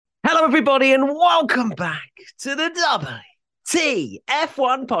Hello, everybody, and welcome back to the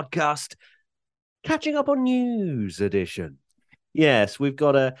WTF1 podcast, catching up on news edition. Yes, we've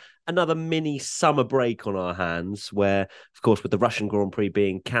got another mini summer break on our hands where, of course, with the Russian Grand Prix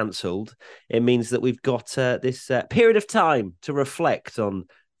being cancelled, it means that we've got this period of time to reflect on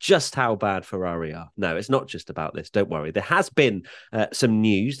just how bad Ferrari are. No, it's not just about this. Don't worry. There has been some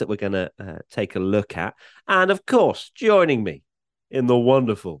news that we're going to take a look at. And, of course, joining me in the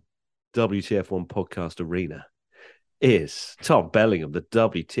wonderful WTF1 podcast arena is Tom Bellingham, the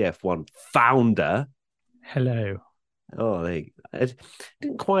WTF1 founder. Hello. Oh, it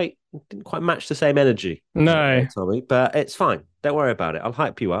didn't quite match the same energy. No, Tommy, but it's fine. Don't worry about it. I'll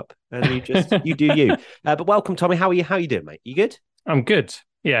hype you up, and you do you. But welcome, Tommy. How are you? How you doing, mate? You good? I'm good.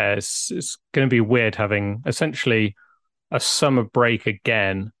 Yeah, it's going to be weird having essentially a summer break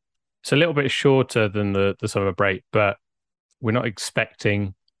again. It's a little bit shorter than the summer break, but we're not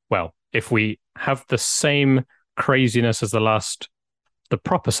expecting. Well, if we have the same craziness as the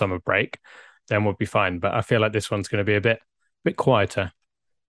proper summer break, then we'll be fine. But I feel like this one's going to be a bit quieter.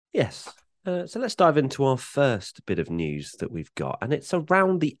 Yes. So let's dive into our first bit of news that we've got, and it's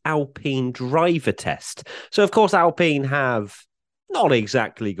around the Alpine driver test. So, of course, Alpine have not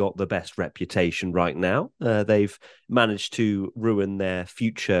exactly got the best reputation right now. They've managed to ruin their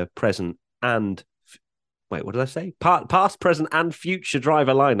future, present, and what did I say? Past, present, and future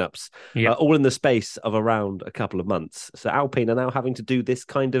driver lineups, all in the space of around a couple of months. So Alpine are now having to do this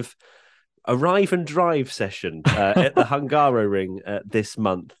kind of arrive and drive session at the Hungaroring this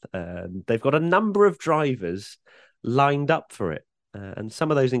month. They've got a number of drivers lined up for it. And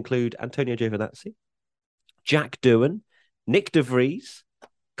some of those include Antonio Giovinazzi, Jack Doohan, Nick De Vries,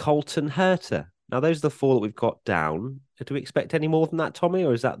 Colton Herta. Now, those are the four that we've got down. Do we expect any more than that, Tommy?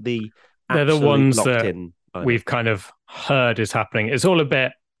 Or is that they're the ones that in? We've kind of heard is happening. It's all a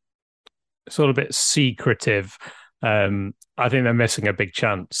bit secretive. I think they're missing a big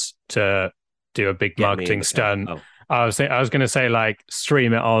chance to do a big marketing stunt. Oh. I was going to say like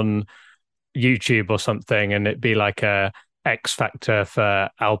stream it on YouTube or something, and it'd be like a X Factor for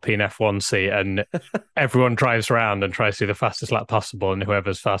Alpine F1 seat, and everyone drives around and tries to do the fastest lap possible, and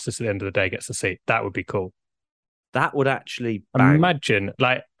whoever's fastest at the end of the day gets the seat. That would be cool. That would actually bang.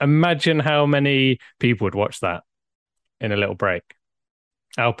 Imagine how many people would watch that in a little break.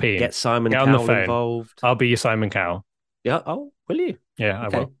 Alpine. Get Simon Cowell involved. I'll be your Simon Cowell. Yeah. Oh, will you? Yeah,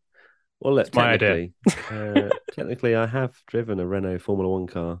 okay. I will. Well, look, technically, I have driven a Renault Formula One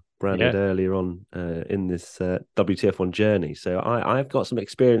car branded earlier on in this WTF1 journey. So I've got some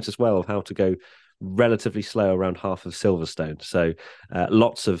experience as well of how to go relatively slow around half of Silverstone. So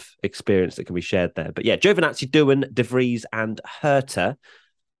lots of experience that can be shared there. But yeah, Giovinazzi, Doohan, De Vries, and Herta.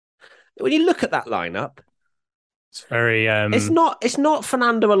 When you look at that lineup, it's very. It's not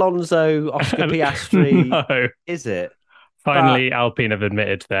Fernando Alonso, Oscar Piastri, no. Is it? Finally, Alpine have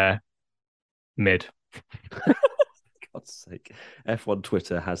admitted they're mid. God's sake. F1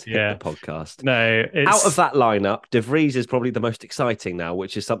 Twitter has hit the podcast. No, out of that lineup, De Vries is probably the most exciting now,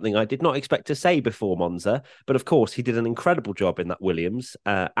 which is something I did not expect to say before Monza. But of course, he did an incredible job in that Williams,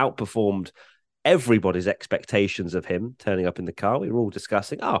 outperformed everybody's expectations of him turning up in the car. We were all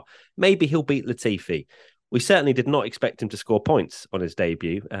discussing, maybe he'll beat Latifi. We certainly did not expect him to score points on his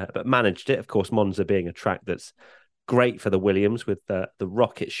debut, but managed it. Of course, Monza being a track that's great for the Williams with the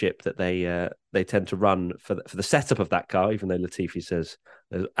rocket ship that they tend to run for the setup of that car, even though Latifi says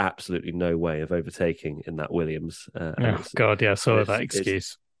there's absolutely no way of overtaking in that Williams. I saw that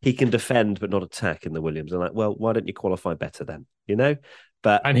excuse. He can defend but not attack in the Williams. I'm like, well, why don't you qualify better then? You know?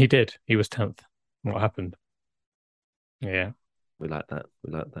 And he did. He was 10th. What happened? Yeah. We like that.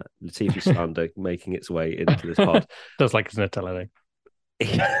 Latifi slander making its way into this pod. Does like his Nutella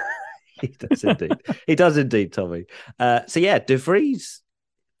thing. He does indeed, Tommy. So yeah, De Vries.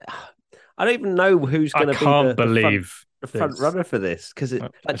 I don't even know who's going to be the front runner for this, because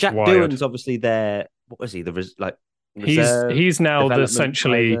Jack Doohan's obviously there. What was he? He's now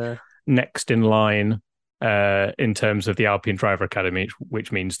essentially next in line in terms of the Alpine Driver Academy,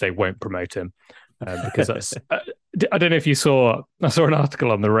 which means they won't promote him because that's. I don't know if you saw. I saw an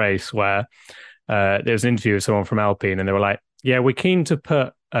article on the race where there was an interview with someone from Alpine, and they were like, "Yeah, we're keen to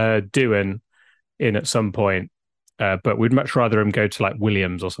put Doohan in at some point, but we'd much rather him go to like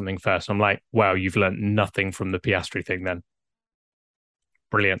Williams or something first." I'm like, wow, you've learned nothing from the Piastri thing then.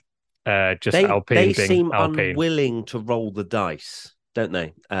 Brilliant. Alpine they being seem Alpine. Unwilling to roll the dice, don't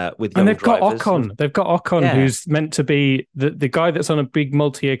they? With young drivers. Got Ocon. They've got Ocon, who's meant to be the guy that's on a big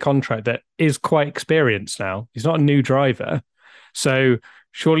multi-year contract that is quite experienced now. He's not a new driver. So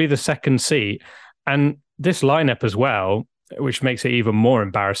surely the second seat. And this lineup as well, which makes it even more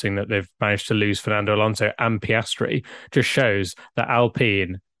embarrassing that they've managed to lose Fernando Alonso and Piastri, just shows that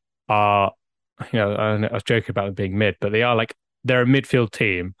Alpine are, I was joking about them being mid, but they're a midfield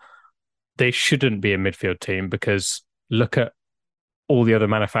team. They shouldn't be a midfield team because look at all the other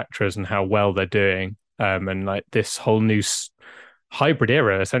manufacturers and how well they're doing. And like this whole new hybrid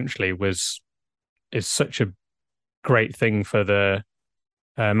era essentially is such a great thing for the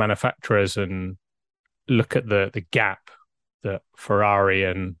manufacturers, and look at the gap that Ferrari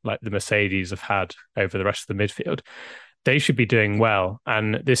and like the Mercedes have had over the rest of the midfield. They should be doing well.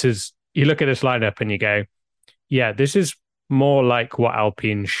 And you look at this lineup and you go, yeah, this is more like what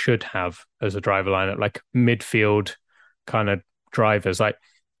Alpine should have as a driver lineup, like midfield kind of drivers. Like,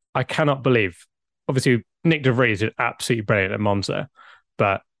 I cannot believe, obviously, Nick de Vries is absolutely brilliant at Monza,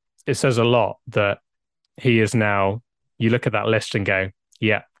 but it says a lot that he is now, you look at that list and go,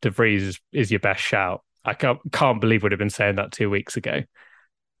 yeah, de Vries is your best shout. I can't believe we'd have been saying that 2 weeks ago.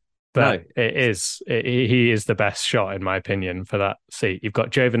 But no. He is the best shot, in my opinion, for that seat. You've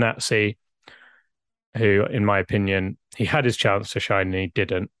got Giovinazzi, who, in my opinion, he had his chance to shine and he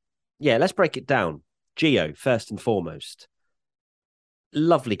didn't. Yeah, let's break it down. Gio, first and foremost.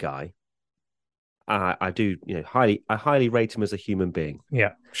 Lovely guy. I do, I highly rate him as a human being.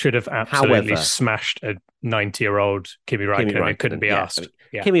 Yeah, should have absolutely smashed a 90-year-old Kimi Räikkönen. It couldn't be asked.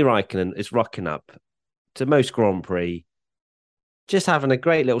 Kimi Räikkönen is rocking up to most Grand Prix, just having a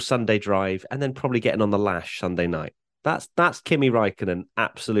great little Sunday drive, and then probably getting on the lash Sunday night. That's Kimi Räikkönen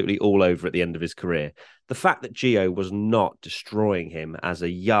absolutely all over at the end of his career. The fact that Gio was not destroying him as a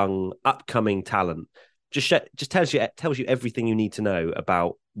young, upcoming talent just tells you everything you need to know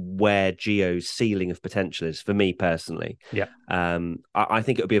about where Gio's ceiling of potential is, for me personally. Yeah. I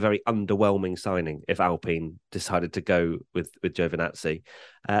think it would be a very underwhelming signing if Alpine decided to go with Giovinazzi.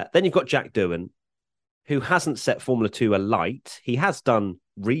 Then you've got Jack Doohan, who hasn't set Formula 2 alight. He has done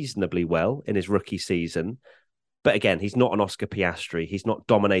reasonably well in his rookie season. But again, he's not an Oscar Piastri. He's not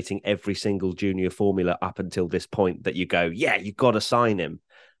dominating every single junior formula up until this point that you go, yeah, you've got to sign him.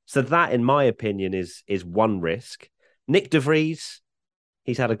 So that, in my opinion, is one risk. Nick de Vries,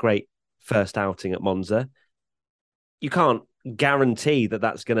 he's had a great first outing at Monza. You can't guarantee that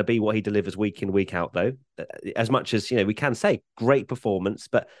that's going to be what he delivers week in, week out, though. As much as, we can say great performance,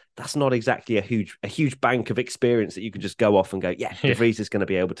 but that's not exactly a huge bank of experience that you can just go off and go, yeah, de Vries is going to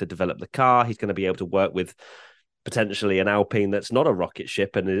be able to develop the car. He's going to be able to work with potentially an Alpine that's not a rocket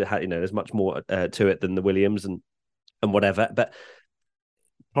ship, and there's much more to it than the Williams and whatever. But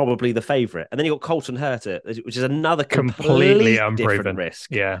probably the favourite. And then you got Colton Herta, which is another completely different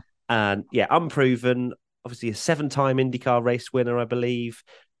risk. Yeah. And unproven, obviously a 7-time IndyCar race winner, I believe,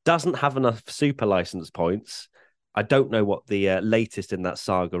 doesn't have enough super license points. I don't know what the latest in that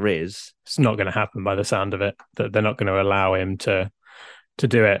saga is. It's not going to happen by the sound of it. That they're not going to allow him to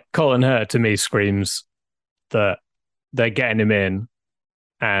do it. Colton Herta, to me, screams that they're getting him in,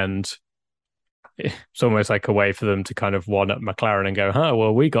 and it's almost like a way for them to kind of one-up McLaren and go,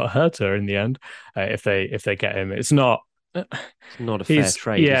 well, we got Herta in the end. If they get him, it's not a fair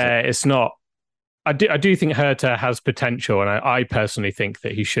trade. Yeah, is it? It's not. I do think Herta has potential, and I personally think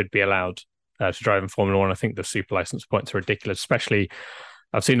that he should be allowed to drive in Formula One. I think the super license points are ridiculous. Especially,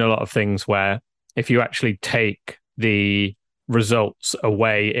 I've seen a lot of things where if you actually take the results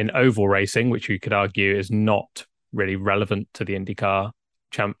away in oval racing, which you could argue is not really relevant to the IndyCar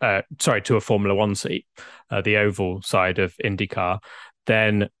to a Formula One seat, the oval side of IndyCar,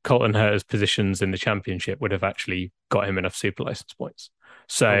 then Colton Herta's positions in the championship would have actually got him enough super license points.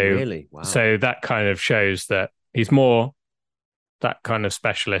 So, really? Wow. So that kind of shows that he's more that kind of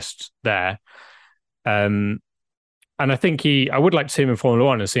specialist there. And I think I would like to see him in Formula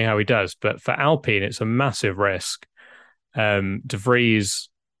One and see how he does. But for Alpine, it's a massive risk. De Vries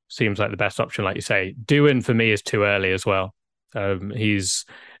seems like the best option, like you say. Doohan, for me, is too early as well. He's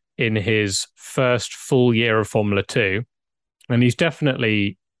in his first full year of Formula 2, and he's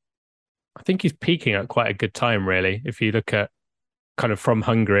definitely, I think he's peaking at quite a good time, really. If you look at kind of from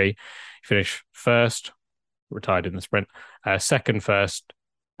Hungary, he finished first, retired in the sprint, second first,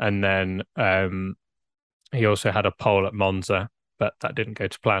 and then he also had a pole at Monza, but that didn't go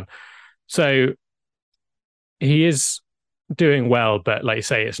to plan. So he is doing well, but like you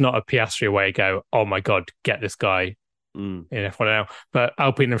say, it's not a Piastri way to go, oh my God, get this guy in F1 now. But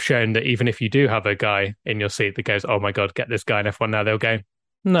Alpine have shown that even if you do have a guy in your seat that goes, oh my God, get this guy in F1 now, they'll go,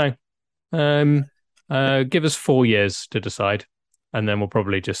 no, give us 4 years to decide, and then we'll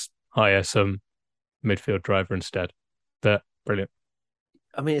probably just hire some midfield driver instead. But brilliant.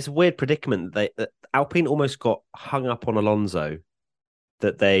 I mean, it's a weird predicament that Alpine almost got hung up on Alonso,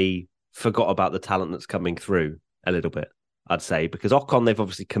 that they forgot about the talent that's coming through a little bit. I'd say, because Ocon they've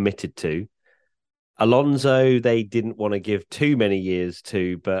obviously committed to. Alonso, they didn't want to give too many years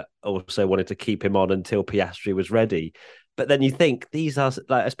to, but also wanted to keep him on until Piastri was ready. But then you think these are,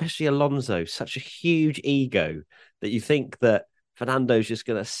 like, especially Alonso, such a huge ego that you think that Fernando's just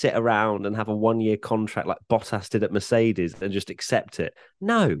going to sit around and have a 1-year contract like Bottas did at Mercedes and just accept it.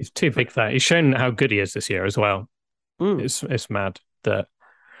 No. He's too big for that. He's shown how good he is this year as well. It's mad that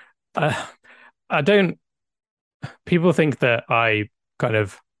I don't. People think that I kind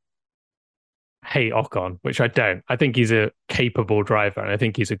of hate Ocon, which I don't. I think he's a capable driver and I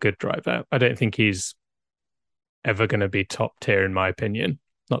think he's a good driver. I don't think he's ever going to be top tier in my opinion.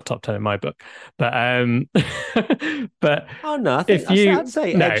 Not top 10 in my book, but but oh no, I think I'd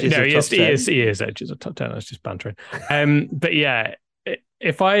say edges he is edges of top 10. I was just bantering. But yeah,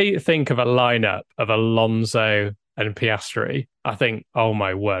 if I think of a lineup of Alonso and Piastri, I think, oh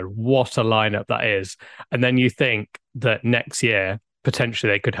my word, what a lineup that is. And then you think that next year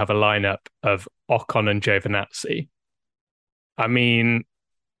potentially they could have a lineup of Ocon and Giovinazzi. I mean,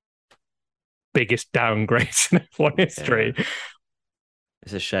 biggest downgrade in F1 history. Yeah.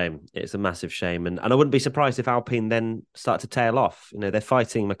 It's a shame. It's a massive shame. And I wouldn't be surprised if Alpine then start to tail off. You know, they're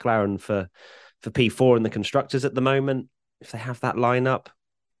fighting McLaren for P4 in the constructors at the moment. If they have that lineup.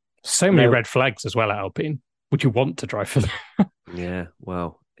 So many red flags as well at Alpine. Would you want to drive for them? Yeah,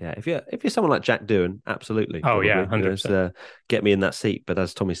 well, yeah. If you're someone like Jack Doohan, absolutely. Oh, probably. Yeah, 100%. Get me in that seat. But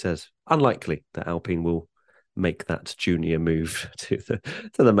as Tommy says, unlikely that Alpine will make that junior move to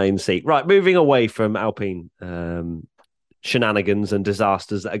the main seat. Right, moving away from Alpine shenanigans and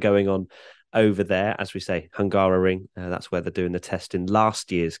disasters that are going on over there, as we say, Hungaroring. That's where they're doing the test in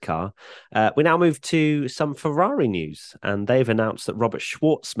last year's car. We now move to some Ferrari news, and they've announced that Robert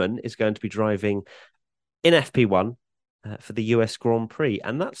Schwartzman is going to be driving in FP1 for the US Grand Prix,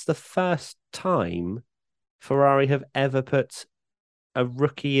 and that's the first time Ferrari have ever put a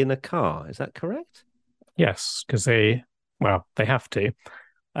rookie in a car. Is that correct? Yes, because they have to.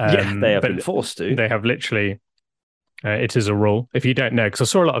 They have been forced to. They have literally. It is a rule. If you don't know, because I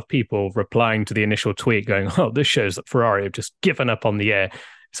saw a lot of people replying to the initial tweet going, oh, this shows that Ferrari have just given up on the air.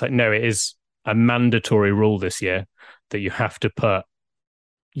 It's like, no, it is a mandatory rule this year that you have to put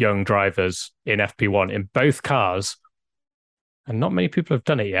young drivers in FP1 in both cars. And not many people have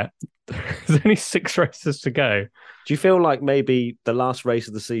done it yet. There's only 6 races to go. Do you feel like maybe the last race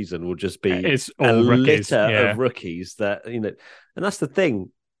of the season will just be a litter of rookies that, you know, and that's the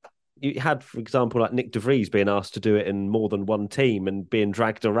thing. You had, for example, like Nick de Vries being asked to do it in more than one team and being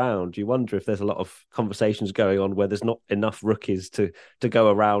dragged around. You wonder if there's a lot of conversations going on where there's not enough rookies to go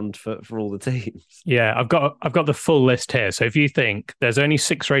around for all the teams. Yeah, I've got the full list here. So if you think there's only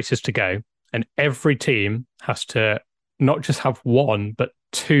 6 races to go and every team has to not just have 1, but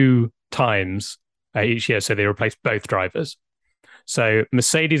 2 times each year. So they replace both drivers. So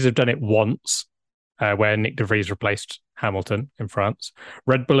Mercedes have done it once, where Nick de Vries replaced Hamilton in France.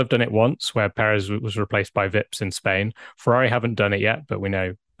 Red Bull have done it once, where Perez was replaced by Vips in Spain. Ferrari haven't done it yet, but we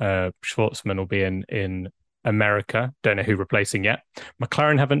know Schwartzman will be in America. Don't know who replacing yet.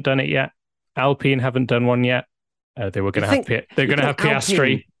 McLaren haven't done it yet. Alpine haven't done one yet. They were going to have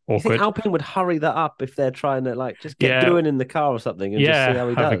Piastri. Awkward. You think Alpine would hurry that up if they're trying to just get Doohan in the car or something and just see how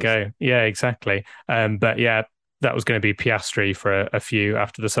he does? Have a go. Yeah, exactly. But yeah, that was going to be Piastri for a few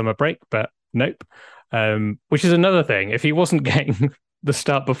after the summer break, but nope. Which is another thing. If he wasn't getting the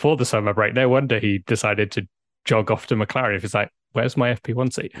start before the summer break, no wonder he decided to jog off to McLaren. If it's like, where's my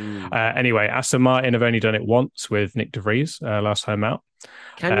FP1 seat? Anyway, Aston Martin have only done it once with Nick de Vries last time out.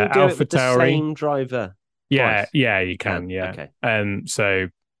 Can you do it with the same driver? Yeah, you can. Yeah. Okay. So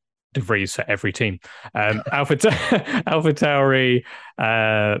de Vries for every team. Alpha Tauri,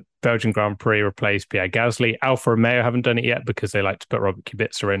 Belgian Grand Prix replaced Pierre Gasly. Alfa Romeo haven't done it yet because they like to put Robert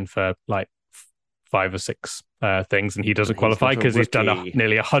Kubica in for like 5 or 6 things, and he doesn't qualify because he's done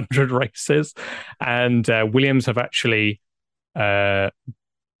nearly 100 races. And Williams have actually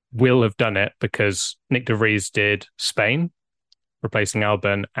will have done it because Nick de Vries did Spain, replacing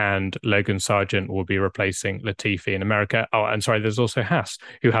Albon, and Logan Sargent will be replacing Latifi in America. Oh, and sorry, there's also Haas,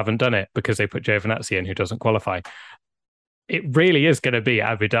 who haven't done it because they put Giovinazzi in, who doesn't qualify. It really is going to be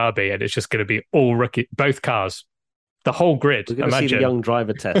Abu Dhabi, and it's just going to be all rookie, both cars, the whole grid. We're going to see the young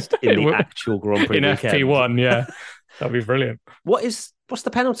driver test in the actual Grand Prix in weekend. FP1, yeah. That'd be brilliant. What's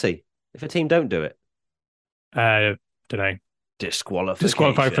the penalty if a team don't do it? Don't know.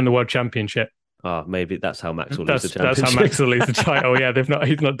 Disqualified from the World Championship. Oh, maybe that's how Max will lose the championship. That's how Max will lose the title. Yeah,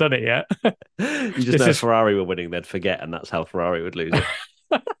 he's not done it yet. You just know if Ferrari were winning, they'd forget, and that's how Ferrari would lose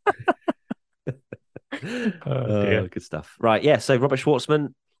it. Good stuff. Right, yeah. So Robert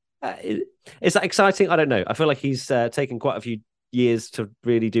Schwartzman, Is that exciting? I don't know. I feel like he's taken quite a few years to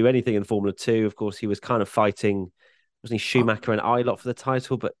really do anything in Formula 2. Of course, he was kind of fighting, wasn't he, Schumacher and Ilott for the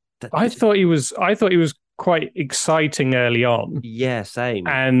title? But I thought he was quite exciting early on. Yeah, same.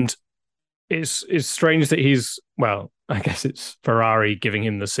 And it's strange that I guess it's Ferrari giving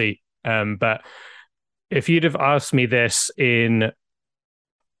him the seat. But if you'd have asked me this in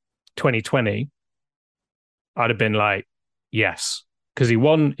 2020, I'd have been like, yes, because he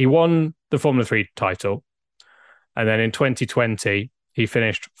won the Formula 3 title. And then in 2020, he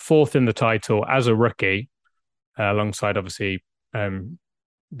finished fourth in the title as a rookie, alongside obviously the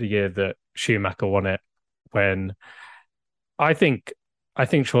year that Schumacher won it. When I think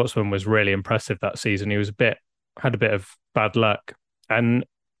Schwartzman was really impressive that season. He had a bit of bad luck, and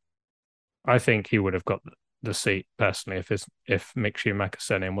I think he would have got the seat personally if Mick Schumacher's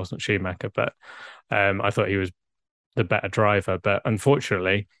surname wasn't Schumacher. But I thought he was the better driver. But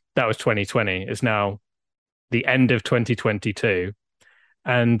unfortunately, that was 2020. It's now the end of 2022,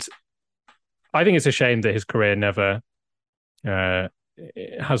 and I think it's a shame that his career never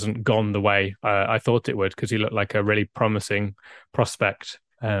it hasn't gone the way I thought it would, because he looked like a really promising prospect.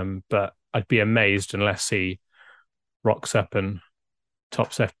 But I'd be amazed unless he rocks up and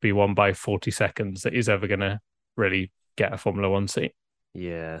tops FP1 by 40 seconds that he's ever going to really get a Formula One seat.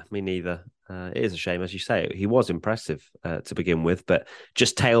 Yeah, me neither. It is a shame, as you say. He was impressive to begin with, but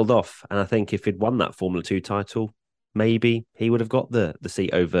just tailed off. And I think if he'd won that Formula 2 title, maybe he would have got the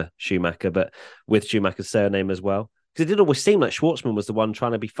seat over Schumacher, but with Schumacher's surname as well. Because it did always seem like Schwartzman was the one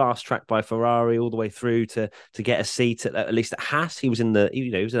trying to be fast-tracked by Ferrari all the way through to get a seat at least at Haas. He was in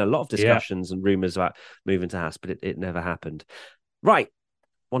he was in a lot of discussions and rumours about moving to Haas, but it never happened. Right.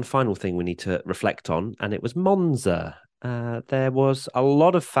 One final thing we need to reflect on, and it was Monza. There was a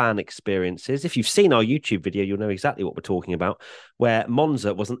lot of fan experiences. If you've seen our YouTube video, you'll know exactly what we're talking about, where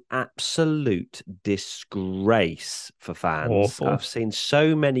Monza was an absolute disgrace for fans. Awful. I've seen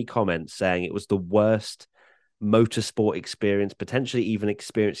so many comments saying it was the worst motorsport experience, potentially even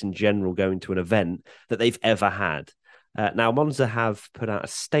experience in general going to an event that they've ever had. Now, Monza have put out a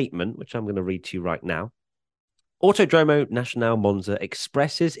statement, which I'm going to read to you right now. Autodromo Nacional Monza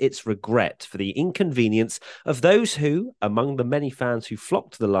expresses its regret for the inconvenience of those who, among the many fans who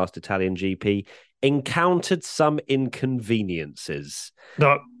flocked to the last Italian GP, encountered some inconveniences.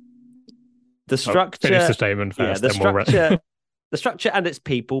 No. The structure... Finish the statement first. The structure and its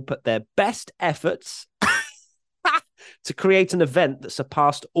people put their best efforts to create an event that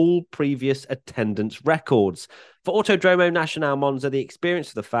surpassed all previous attendance records. For Autodromo Nacional Monza, the experience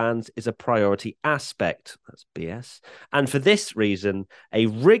of the fans is a priority aspect. That's BS. And for this reason, a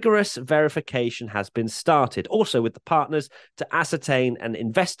rigorous verification has been started, also with the partners, to ascertain and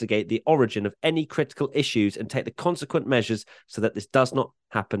investigate the origin of any critical issues and take the consequent measures so that this does not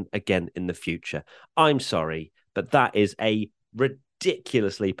happen again in the future. I'm sorry, but that is a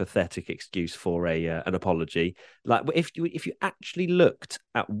ridiculously pathetic excuse for an apology. Like if you actually looked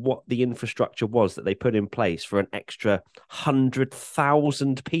at what the infrastructure was that they put in place for an extra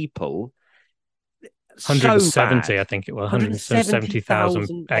 100,000 people, 170, I think it was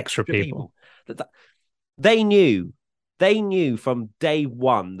 170,000 extra people. They knew from day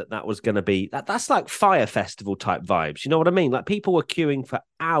one that was going to be that's like Fire Festival type vibes. You know what I mean? Like people were queuing for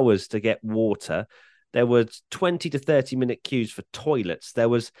hours to get water. There was 20 to 30 minute queues for toilets. There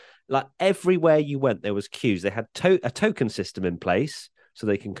was like everywhere you went, there was queues. They had a token system in place so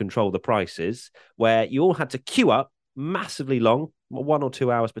they can control the prices, where you all had to queue up massively long, 1 or 2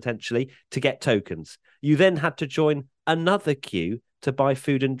 hours potentially, to get tokens. You then had to join another queue to buy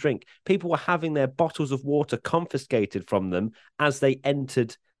food and drink. People were having their bottles of water confiscated from them as they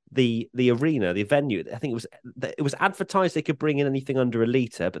entered the arena, the venue. I think it was advertised they could bring in anything under a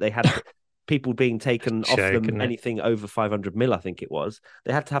litre, but they had people being taken off them anything over 500 mil, I think it was.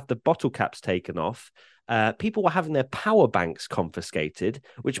 They had to have the bottle caps taken off. People were having their power banks confiscated,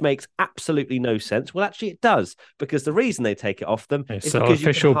 which makes absolutely no sense. Well, actually, it does, because the reason they take it off them is because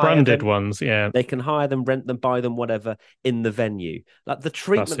official branded ones. Yeah, they can hire them, rent them, buy them, whatever in the venue. Like the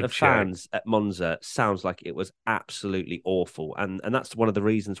treatment of fans at Monza sounds like it was absolutely awful, and that's one of the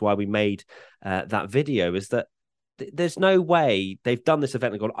reasons why we made that video. Is that there's no way they've done this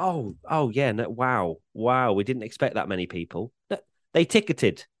event and gone, oh yeah, no, wow, we didn't expect that many people. They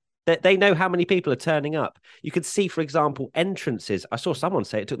ticketed. They know how many people are turning up. You could see, for example, entrances. I saw someone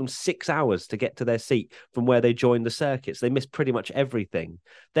say it took them 6 hours to get to their seat from where they joined the circuits. They missed pretty much everything.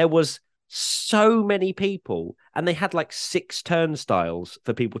 There was so many people, and they had like 6 turnstiles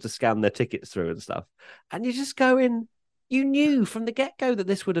for people to scan their tickets through and stuff. And you just go in, you knew from the get-go that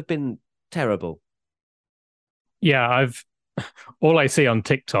this would have been terrible. Yeah, all I see on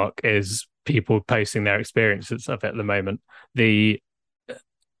TikTok is people posting their experiences of it at the moment. It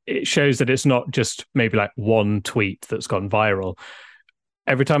shows that it's not just maybe like one tweet that's gone viral.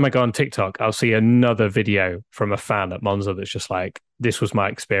 Every time I go on TikTok, I'll see another video from a fan at Monza that's just like, this was my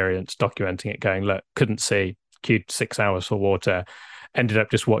experience, documenting it, going, look, couldn't see, queued 6 hours for water, ended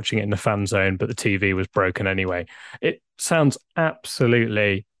up just watching it in the fan zone, but the TV was broken anyway. It sounds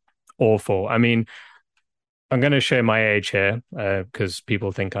absolutely awful. I mean, I'm going to show my age here because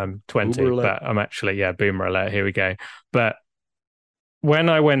people think I'm 20, but I'm actually, boomer alert. Here we go. But when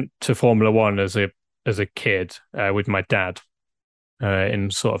I went to Formula One as a kid with my dad in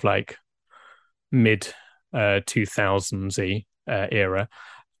sort of like mid 2000s era,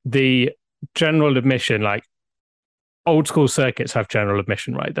 the general admission, like old school circuits have general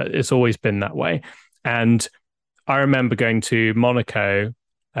admission, right? That it's always been that way. And I remember going to Monaco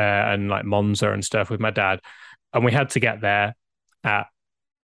and like Monza and stuff with my dad, and we had to get there at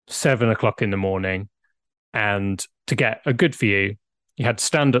 7 o'clock in the morning. And to get a good view, you had to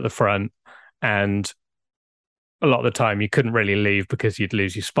stand at the front, and a lot of the time you couldn't really leave because you'd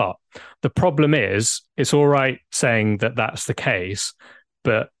lose your spot. The problem is, it's all right saying that that's the case,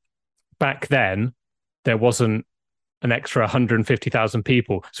 but back then there wasn't an extra 150,000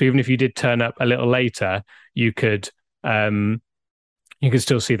 people. So even if you did turn up a little later, you could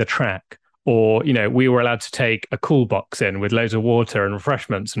still see the track. Or, we were allowed to take a cool box in with loads of water and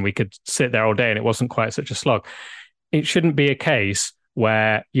refreshments, and we could sit there all day and it wasn't quite such a slog. It shouldn't be a case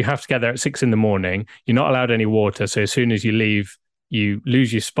where you have to get there at 6 a.m. You're not allowed any water. So as soon as you leave, you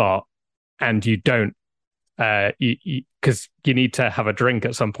lose your spot, and you don't, because you need to have a drink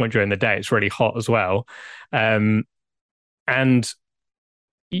at some point during the day. It's really hot as well. And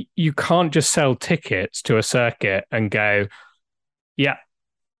you can't just sell tickets to a circuit and go, yeah,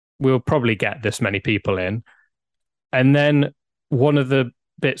 we'll probably get this many people in. And then one of the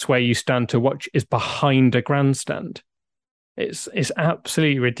bits where you stand to watch is behind a grandstand. It's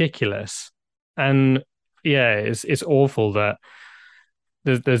absolutely ridiculous. And yeah, it's awful that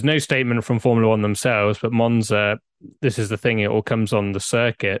there's no statement from Formula One themselves, but Monza, this is the thing, it all comes on the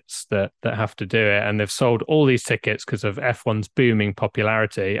circuits that have to do it. And they've sold all these tickets because of F1's booming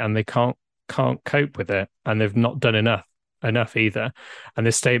popularity, and they can't cope with it. And they've not done enough either. And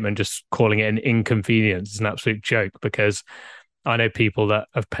this statement just calling it an inconvenience is an absolute joke, because I know people that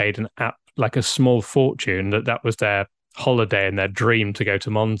have paid like a small fortune that was their holiday and their dream to go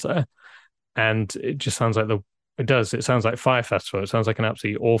to Monza. And it just sounds like it sounds like Fire Festival. It sounds like an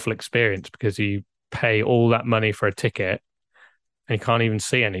absolutely awful experience, because you pay all that money for a ticket and you can't even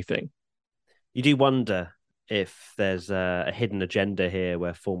see anything. You do wonder if there's a hidden agenda here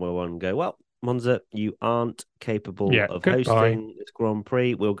where Formula One go, well, Monza, you aren't capable of hosting this Grand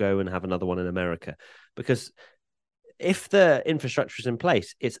Prix. We'll go and have another one in America. Because if the infrastructure is in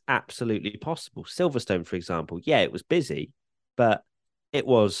place, it's absolutely possible. Silverstone, for example, it was busy, but it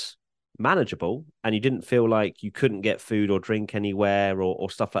was manageable, and you didn't feel like you couldn't get food or drink anywhere or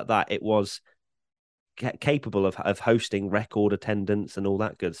stuff like that. It was capable of hosting record attendance and all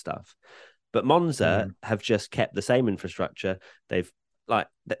that good stuff. But Monza have just kept the same infrastructure.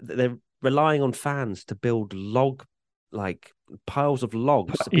 They're relying on fans to build piles of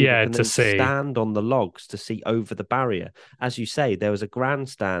logs so people can then stand on the logs to see over the barrier. As you say, there was a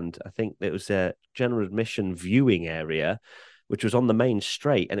grandstand. I think it was a general admission viewing area, which was on the main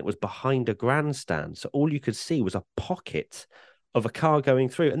straight, and it was behind a grandstand. So all you could see was a pocket of a car going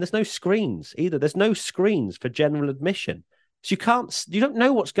through, and there's no screens either. There's no screens for general admission. So you don't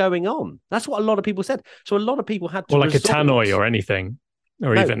know what's going on. That's what a lot of people said. So a lot of people had to, or like a tannoy or anything,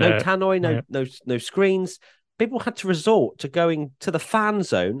 or no tannoy, no screens. People had to resort to going to the fan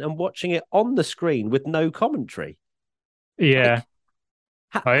zone and watching it on the screen with no commentary. Yeah.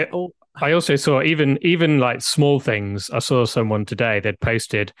 I also saw even like small things. I saw someone today, they'd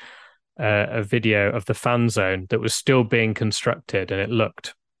posted a video of the fan zone that was still being constructed, and it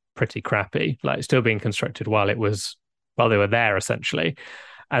looked pretty crappy, like still being constructed while they were there, essentially.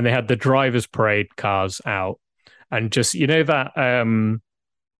 And they had the drivers' parade cars out, and just, that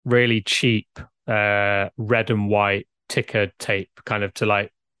really cheap red and white ticker tape kind of to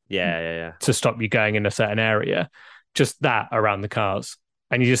to stop you going in a certain area, just that around the cars.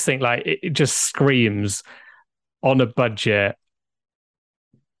 And you just think, like, it just screams on a budget,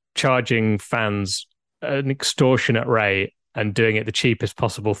 charging fans an extortionate rate and doing it the cheapest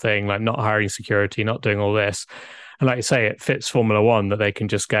possible thing, like not hiring security, not doing all this. And like you say, it fits Formula One that they can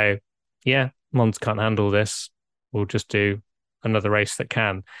just go, yeah, Mons can't handle this. We'll just do another race that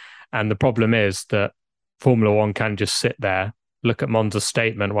can. And the problem is that Formula One can just sit there, look at Monza's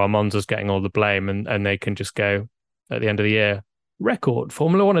statement while Monza's getting all the blame, and they can just go, at the end of the year, record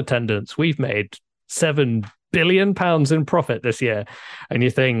Formula One attendance. We've made £7 billion in profit this year. And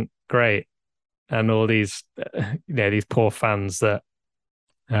you think, great. And all these, these poor fans that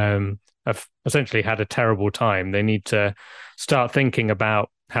have essentially had a terrible time. They need to start thinking about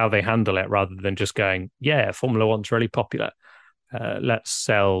how they handle it rather than just going, yeah, Formula One's really popular. Let's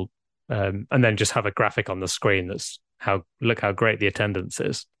sell, and then just have a graphic on the screen that's look how great the attendance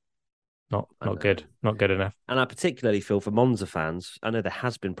is. Not good enough. And I particularly feel for Monza fans. I know there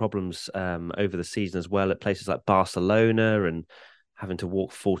has been problems over the season as well at places like Barcelona and having to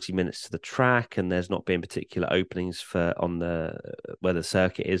walk 40 minutes to the track, and there's not been particular openings on where the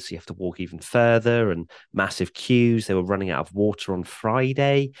circuit is. So you have to walk even further and massive queues. They were running out of water on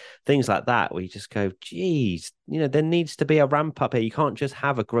Friday, things like that, where you just go, geez, there needs to be a ramp up here. You can't just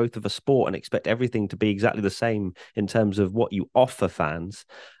have a growth of a sport and expect everything to be exactly the same in terms of what you offer fans.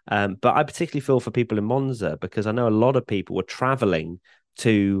 But I particularly feel for people in Monza, because I know a lot of people were traveling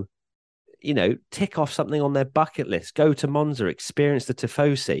to tick off something on their bucket list, go to Monza, experience the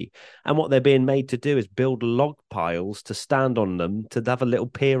Tifosi. And what they're being made to do is build log piles to stand on them, to have a little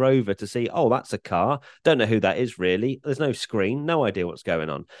peer over to see, oh, that's a car. Don't know who that is really. There's no screen, no idea what's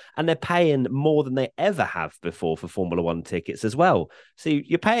going on. And they're paying more than they ever have before for Formula One tickets as well. So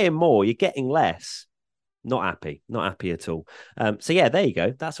you're paying more, you're getting less. Not happy at all. So yeah, there you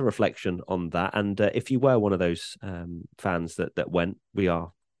go. That's a reflection on that. And if you were one of those fans that went, we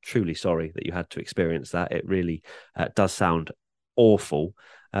are truly sorry that you had to experience that. It really does sound awful.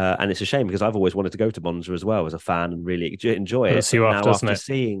 And it's a shame, because I've always wanted to go to Monza as well as a fan and really enjoy it. But now after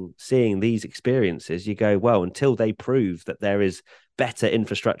seeing these experiences, you go, well, until they prove that there is better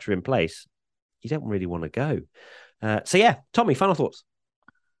infrastructure in place, you don't really want to go. So yeah, Tommy, final thoughts.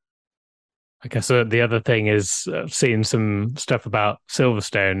 I guess the other thing is seeing some stuff about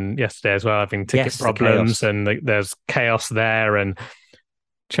Silverstone yesterday as well, having ticket problems, and there's chaos there, and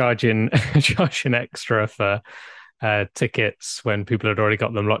charging extra for tickets when people had already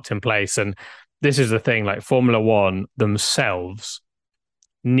got them locked in place. And this is the thing, like Formula One themselves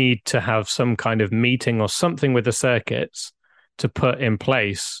need to have some kind of meeting or something with the circuits to put in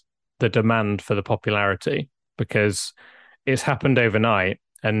place the demand for the popularity, because it's happened overnight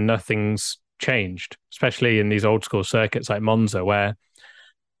and nothing's changed, especially in these old school circuits like Monza, where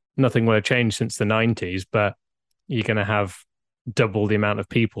nothing will have changed since the 90s, but you're going to have double the amount of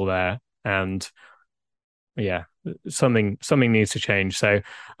people there, and yeah, something needs to change. So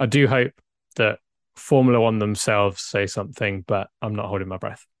I do hope that Formula One themselves say something, but I'm not holding my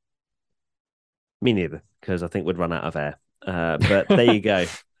breath. Me neither, because I think we'd run out of air. But there you go.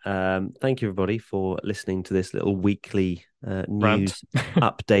 Thank you, everybody, for listening to this little weekly news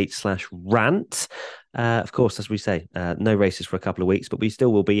update / rant. Of course, as we say, no races for a couple of weeks, but we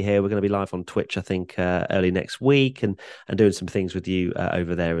still will be here. We're going to be live on Twitch, I think, early next week, and doing some things with you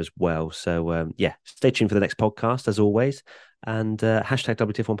over there as well. So, yeah, stay tuned for the next podcast, as always. And hashtag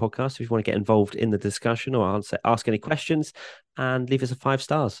WTF1 podcast if you want to get involved in the discussion or ask any questions, and leave us a 5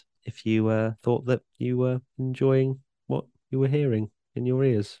 stars if you thought that you were enjoying what you were hearing in your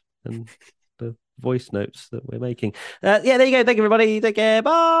ears and the voice notes that we're making. Yeah, there you go. Thank you, everybody. Take care.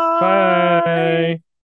 Bye. Bye.